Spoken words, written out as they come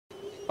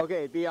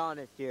Okay, be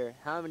honest here.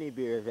 How many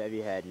beers have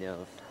you had,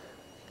 Nils?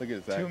 Look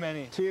at that. Too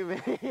many. Too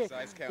many.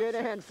 Size count. Good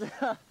answer.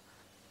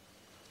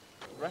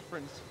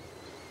 Reference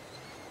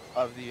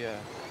of the.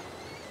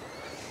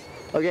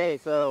 Okay,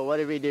 so what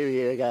did we do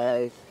here,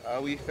 guys?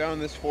 We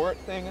found this fort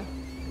thing.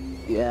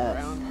 Yes.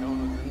 Around. No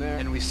one was in there.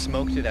 And we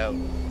smoked it out.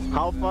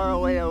 How far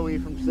away are we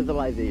from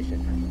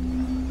civilization?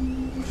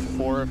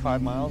 4 or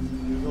 5 miles.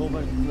 There's a whole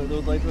bunch of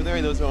those lights over there.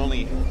 And those are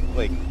only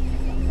like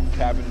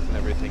cabins and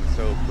everything,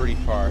 so pretty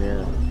far.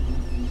 Yeah.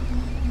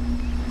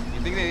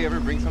 You think they ever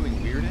bring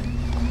something weird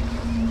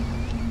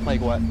in?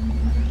 Like what?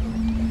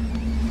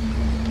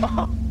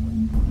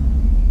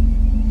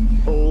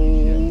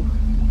 Oh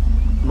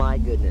my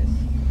goodness.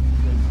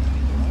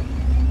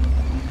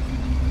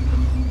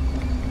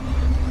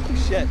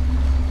 Shit.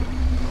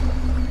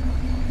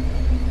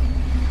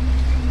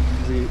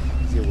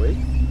 Is he awake?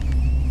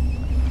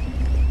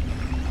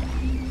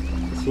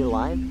 Is he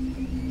alive?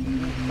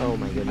 Oh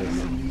my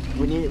goodness.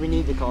 We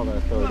need to call the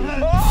authorities.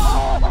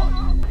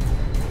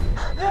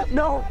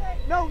 No!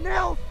 No,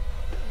 Nils!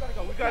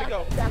 We gotta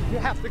go. You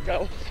have to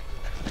go.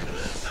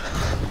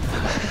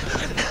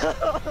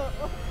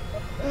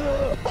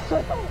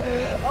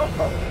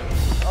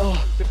 Oh,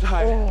 we have to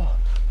hide.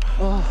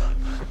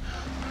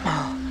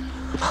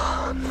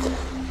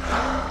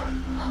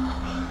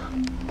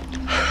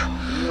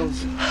 Nils.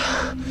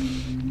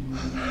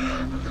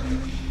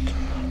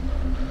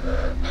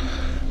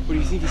 What do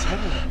you think he's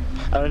heading?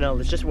 I don't know,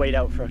 let's just wait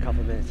out for a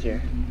couple minutes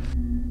here.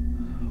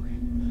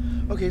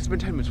 Okay, it's been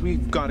 10 minutes.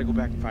 We've got to go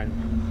back and find him.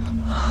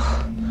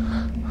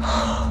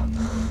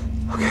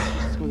 Okay,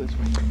 let's go this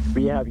way.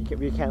 But yeah,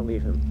 we can't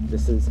leave him.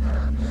 This is...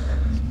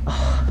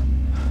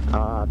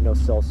 no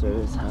cell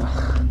service.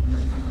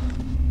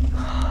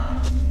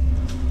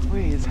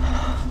 Wait, is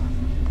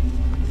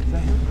that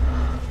him?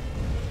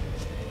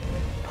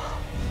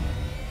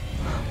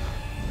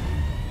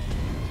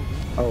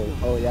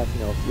 Oh yes,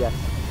 Nils, yes.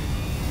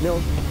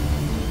 Nils.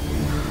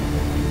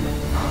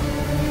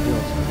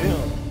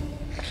 Nils.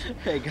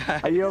 Hey,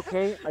 guys. Are you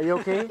okay? Are you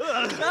okay?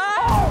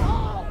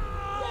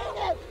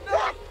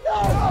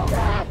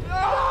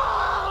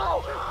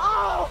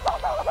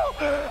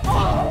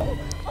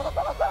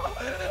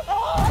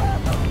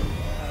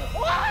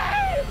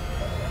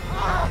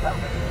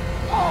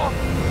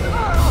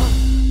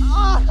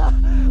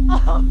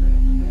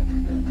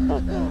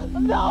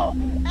 No!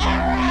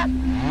 Eric!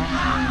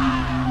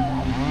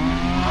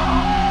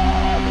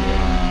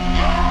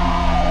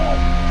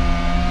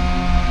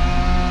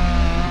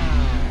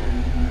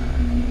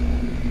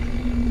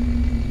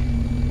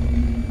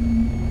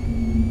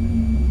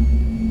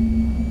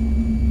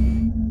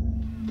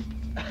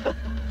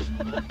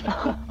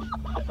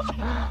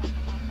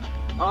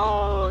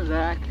 Oh,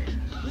 Zach,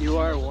 you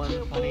are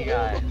one funny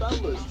guy.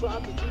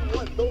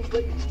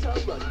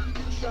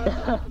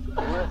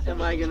 What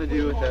am I gonna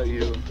do without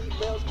you?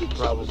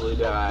 Probably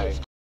die.